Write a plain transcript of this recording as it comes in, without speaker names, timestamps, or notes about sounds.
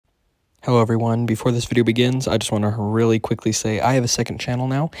Hello everyone, before this video begins, I just want to really quickly say I have a second channel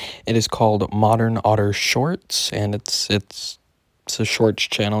now. It is called Modern Otter Shorts, and it's a shorts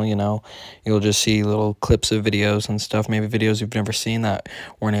channel, you know. You'll just see little clips of videos and stuff, maybe videos you've never seen that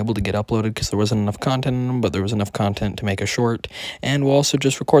weren't able to get uploaded because there wasn't enough content in them, but there was enough content to make a short, and we'll also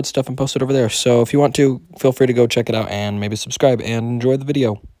just record stuff and post it over there. So if you want to, feel free to go check it out and maybe subscribe and enjoy the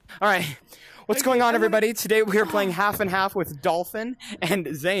video. Alright. What's going on, everybody? Today we are playing half and half with Dolphin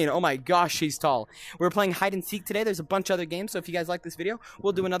and Zane. Oh my gosh, she's tall. We're playing hide and seek today. There's a bunch of other games, so if you guys like this video,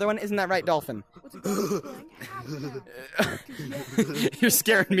 we'll do another one. Isn't that right, Dolphin? You're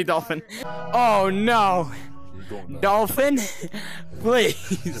scaring me, Dolphin. Oh no. Dolphin,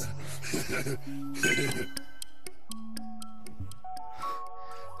 please.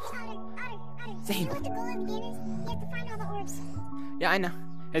 Zane. Yeah, I know.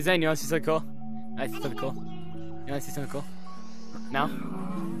 Hey Zane, you wanna see something cool? I see something cool. You wanna see something cool? Now?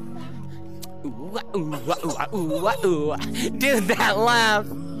 Ooh, ooh, ooh, ooh, ooh. Dude, that laugh!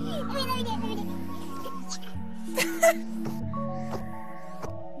 3, 2,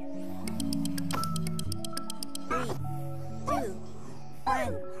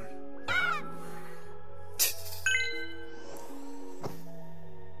 1.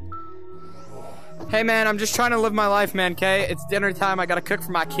 Hey man, I'm just trying to live my life, man, okay? It's dinner time, I gotta cook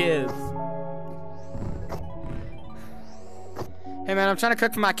for my kids. Hey man, I'm trying to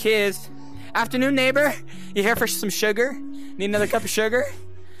cook for my kids. Afternoon, neighbor. You here for some sugar? Need another cup of sugar?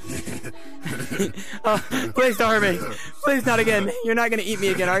 Oh, please don't hurt me. Please not again. You're not gonna eat me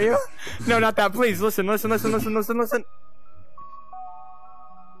again, are you? No, not that. Please, listen, listen, listen, listen, listen, listen.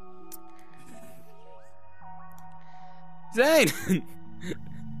 Zane!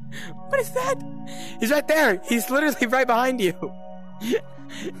 What is that? He's right there. He's literally right behind you.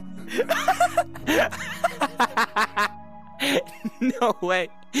 No way.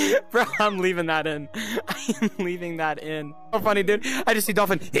 Bro, I'm leaving that in. I am leaving that in. So funny, dude. I just see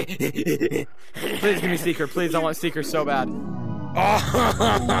Dolphin. Please give me Seeker. Please, I want Seeker so bad.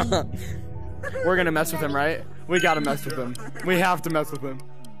 Oh. We're gonna mess with him, right? We gotta mess with him. We have to mess with him.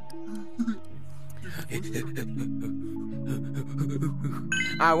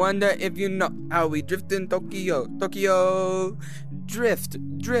 I wonder if you know how we drift in Tokyo. Tokyo. Drift,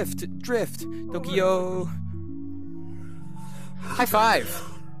 drift, drift. Tokyo. High five.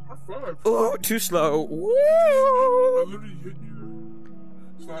 Oh, too slow. Woo. I literally hit you.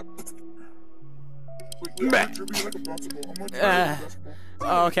 Stop. Wait, like a basketball.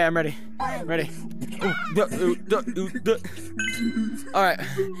 Oh, okay, I'm ready. Ready. Alright.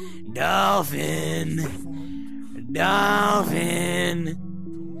 Dolphin. Dolphin.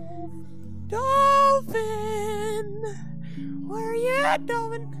 Dolphin. Where are you at,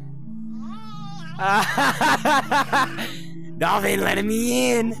 Dolphin? Dolphin, let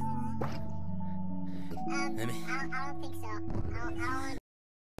me in. I don't think so.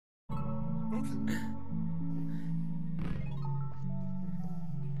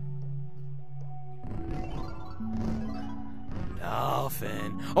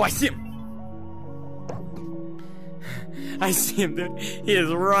 Dolphin. Oh, I see him. I see him, dude. He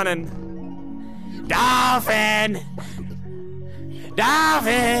is running. Dolphin.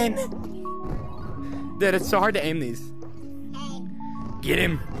 Dolphin. Dude, it's so hard to aim these. Get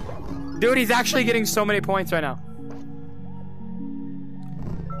him. Dude, he's actually getting so many points right now.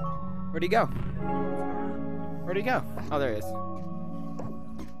 Where'd he go? Where'd he go? Oh, there he is.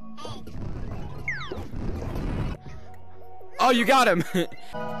 Oh, you got him.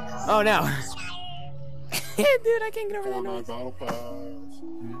 Oh, no. Dude, I can't get over that noise.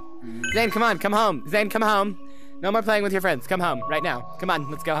 Zane, come on. Come home. Zane, come home. No more playing with your friends. Come home right now. Come on.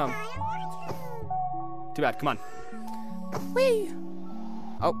 Let's go home. Too bad. Come on. Whee.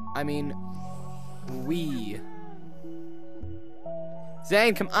 Oh, I mean, we.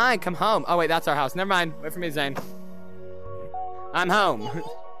 Zane, come on, come home. Oh, wait, that's our house. Never mind. Wait for me, Zane. I'm home.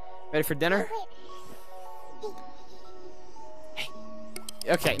 Ready for dinner? Hey.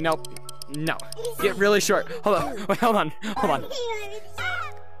 Okay, nope. No. Get really short. Hold on. Wait, hold on. Hold on.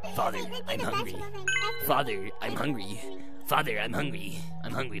 Father, I'm hungry. Father, I'm hungry. Father, I'm hungry.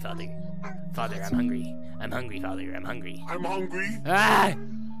 I'm hungry, Father. Father, I'm hungry. I'm hungry, Father. I'm hungry. I'm hungry. Ah!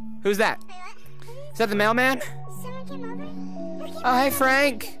 Who's that? Is that the mailman? Someone came over. Oh, hey,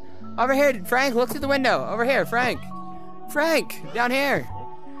 Frank. Over here. Frank, look through the window. Over here, Frank. Frank, down here.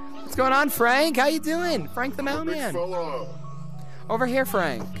 What's going on, Frank? How you doing? Frank the mailman. Over here,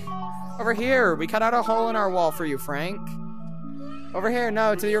 Frank. Over here. We cut out a hole in our wall for you, Frank. Over here.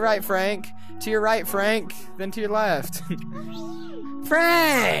 No, to your right, Frank. To your right, Frank. Then to your left.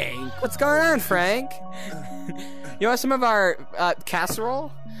 Frank! What's going on, Frank? You want some of our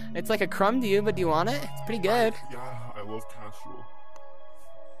casserole? It's like a crumb to you, but do you want it? It's pretty good. Yeah, I love casserole.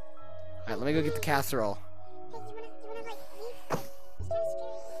 Alright, let me go get the casserole.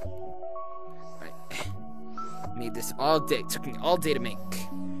 Alright. Made this all day. It took me all day to make.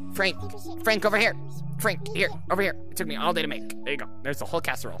 Frank, over here. Frank, here, over here. It took me all day to make. There you go. There's the whole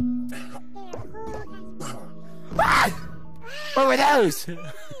casserole. Ah! What were those?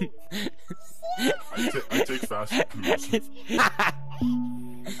 I take fast food.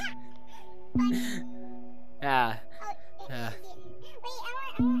 Ah.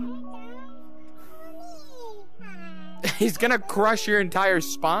 He's gonna crush your entire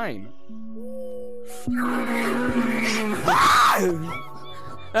spine.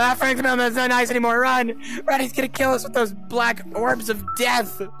 Frank, no, that's not nice anymore. Run! Run, he's gonna kill us with those black orbs of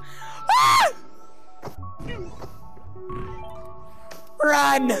death. Ah!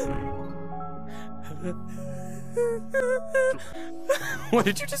 Run! What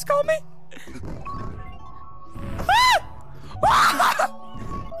did you just call me?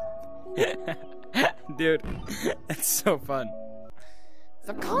 Dude, that's so fun.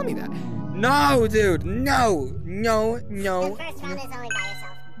 Stop calling me that. No, dude, no. The first round is only by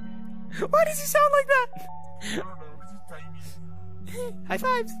yourself. Why does he sound like that? I don't know, he's tiny. High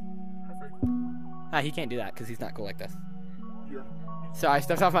fives. Perfect. He can't do that because he's not cool like this. Yeah. So I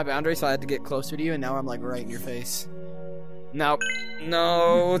stepped off my boundary, so I had to get closer to you, and now I'm like right in your face. No.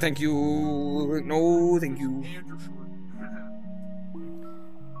 No, thank you. No, thank you. And you're short.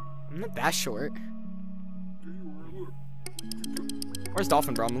 I'm not that short. There you are, look. Where's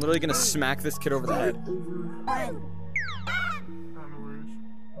Dolphin, bro? I'm literally gonna smack this kid over the head.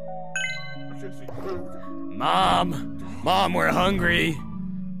 Mom, we're hungry.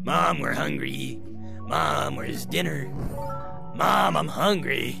 Mom, where's dinner? Mom, I'm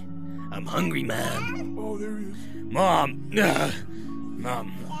hungry. I'm hungry, Mom. Oh, there he is. Mom,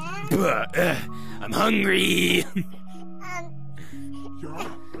 I'm hungry. Yeah.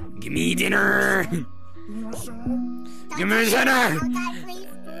 Give me dinner. You want some? Give me dinner. Oh, God, please.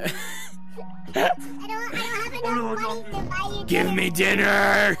 I don't have enough money to buy you Give me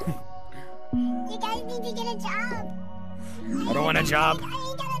dinner. You guys need to get a job. I don't want a job. I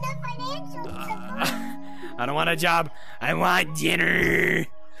ain't got enough financial support. I don't want a job. I want dinner.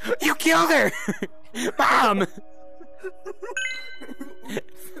 You killed her. Mom.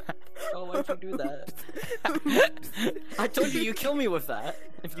 Oh, why'd you do that? I told you kill me with that.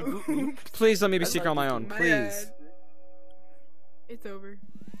 If you boot me. Please let me be secret on my own. Please. It's over.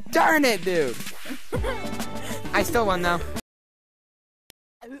 Darn it, dude. I still won though.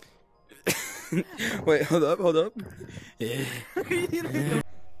 Wait, hold up. Hey,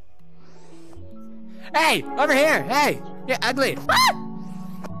 over here. Hey, you're ugly.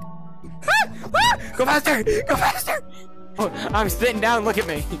 Go faster. Oh, I'm sitting down. Look at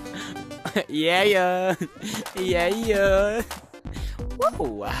me. Yeah.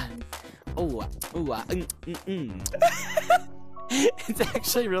 Whoa. It's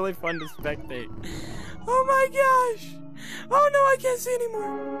actually really fun to spectate. Oh my gosh. Oh no, I can't see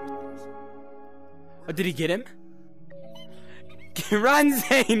anymore. Oh, did he get him? Run,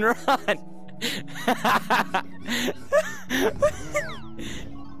 Zane, run.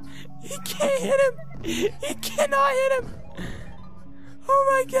 He can't hit him. He cannot hit him. Oh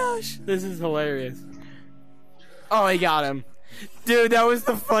my gosh. This is hilarious. Oh, he got him. Dude, that was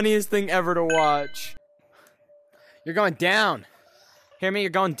the funniest thing ever to watch. You're going down. Hear me?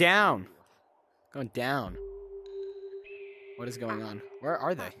 You're going down. Going down. What is going on? Where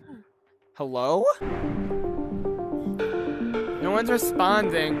are they? Hello? No one's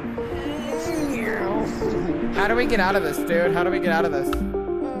responding. How do we get out of this, dude? How do we get out of this?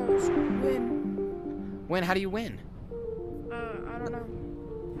 Win. Win? How do you win? I don't know.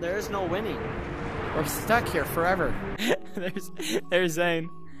 There's no winning. We're stuck here forever. There's Zane.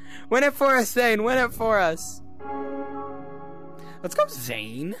 Win it for us, Zane. Win it for us. Let's go,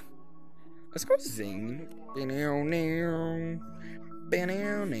 Zane. Let's go, Zane. You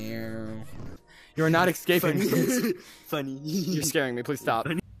are not escaping. Funny. You're scaring me. Please stop.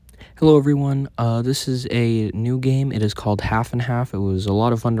 Hello everyone, this is a new game. It is called Half and Half. It was a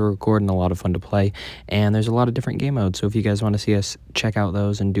lot of fun to record and a lot of fun to play, and there's a lot of different game modes, so if you guys want to see us check out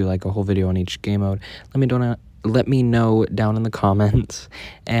those and do like a whole video on each game mode, let me know down in the comments.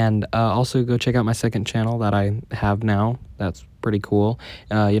 And also go check out my second channel that I have now. That's pretty cool.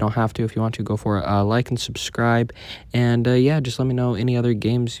 You don't have to. If you want to, go for it. Like and subscribe, and yeah, just let me know any other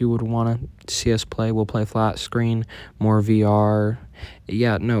games you would want to see us play. We'll play flat screen, more VR.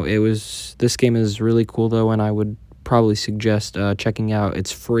 Yeah, no, this game is really cool though, and I would probably suggest checking out. It's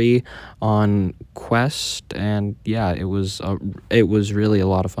free on Quest, and yeah, it was really a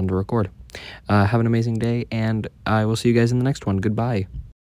lot of fun to record. Have an amazing day, and I will see you guys in the next one. Goodbye.